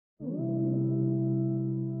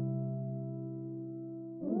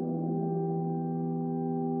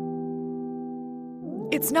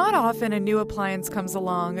It's not often a new appliance comes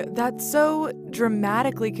along that's so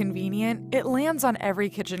dramatically convenient it lands on every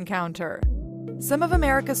kitchen counter. Some of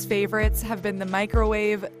America's favorites have been the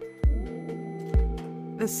microwave,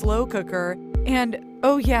 the slow cooker, and,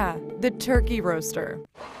 oh yeah, the turkey roaster.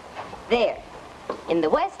 There, in the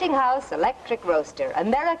Westinghouse electric roaster,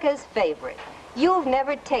 America's favorite. You've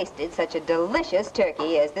never tasted such a delicious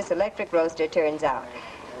turkey as this electric roaster turns out.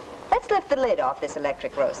 Let's lift the lid off this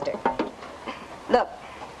electric roaster. Look,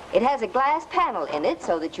 it has a glass panel in it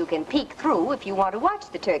so that you can peek through if you want to watch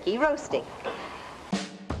the turkey roasting.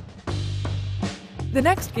 The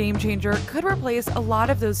next game changer could replace a lot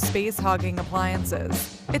of those space-hogging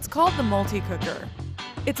appliances. It's called the multicooker.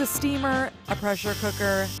 It's a steamer, a pressure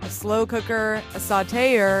cooker, a slow cooker, a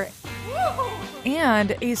sauteer,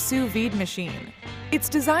 and a sous vide machine. It's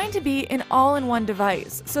designed to be an all-in-one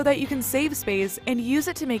device so that you can save space and use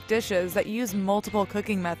it to make dishes that use multiple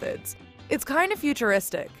cooking methods. It's kind of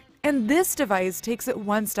futuristic, and this device takes it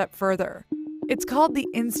one step further. It's called the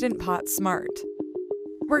Instant Pot Smart.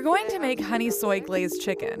 We're going to make honey soy glazed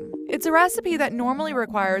chicken. It's a recipe that normally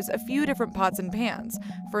requires a few different pots and pans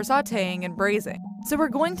for sauteing and braising, so we're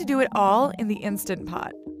going to do it all in the Instant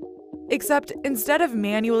Pot. Except instead of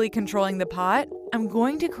manually controlling the pot, I'm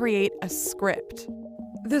going to create a script.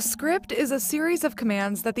 The script is a series of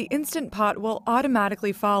commands that the Instant Pot will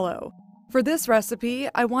automatically follow. For this recipe,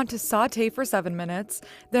 I want to saute for 7 minutes,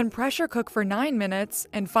 then pressure cook for 9 minutes,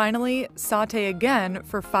 and finally saute again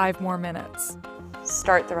for 5 more minutes.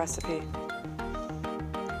 Start the recipe.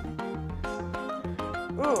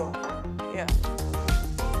 Ooh, yeah.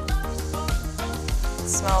 It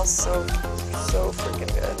smells so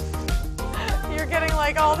freaking good. You're getting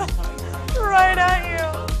like all the right at you.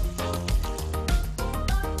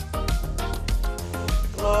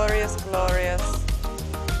 Glorious, glorious.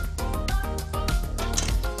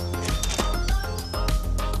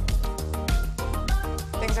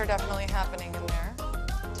 Things are definitely happening in there.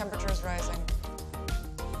 Temperature's rising.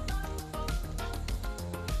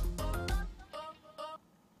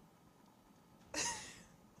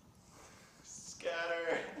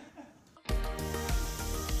 Scatter.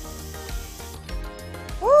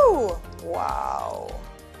 Woo! Wow.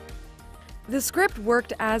 The script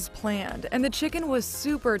worked as planned, and the chicken was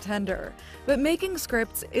super tender. But making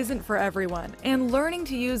scripts isn't for everyone, and learning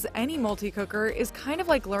to use any multi-cooker is kind of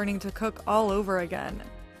like learning to cook all over again.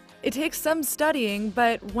 It takes some studying,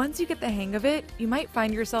 but once you get the hang of it, you might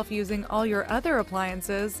find yourself using all your other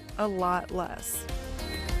appliances a lot less.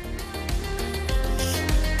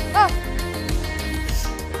 Ah!